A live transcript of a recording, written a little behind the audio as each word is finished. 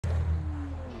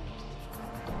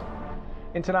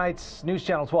In tonight's News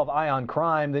Channel 12 Eye on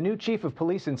Crime, the new chief of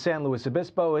police in San Luis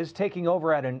Obispo is taking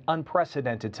over at an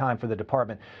unprecedented time for the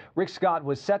department. Rick Scott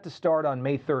was set to start on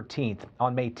May 13th.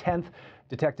 On May 10th,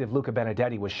 Detective Luca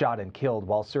Benedetti was shot and killed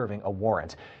while serving a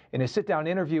warrant. In a sit-down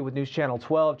interview with News Channel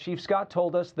 12, Chief Scott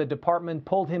told us the department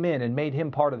pulled him in and made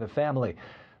him part of the family.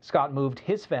 Scott moved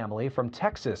his family from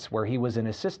Texas, where he was an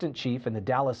assistant chief in the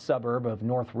Dallas suburb of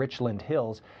North Richland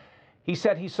Hills. He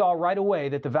said he saw right away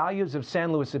that the values of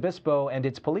San Luis Obispo and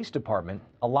its police department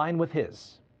align with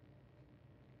his.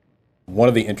 One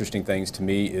of the interesting things to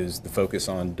me is the focus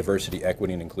on diversity,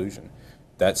 equity, and inclusion.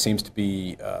 That seems to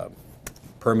be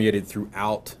permeated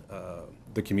throughout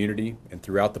the community and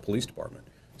throughout the police department.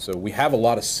 So we have a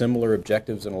lot of similar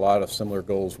objectives and a lot of similar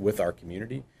goals with our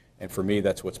community. And for me,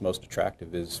 that's what's most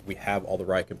attractive, is we have all the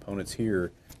right components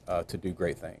here to do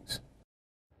great things.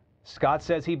 Scott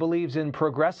says he believes in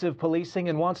progressive policing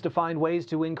and wants to find ways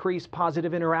to increase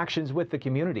positive interactions with the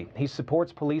community. He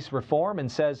supports police reform and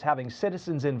says having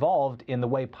citizens involved in the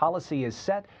way policy is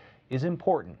set is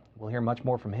important. We'll hear much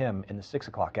more from him in the 6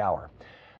 o'clock hour.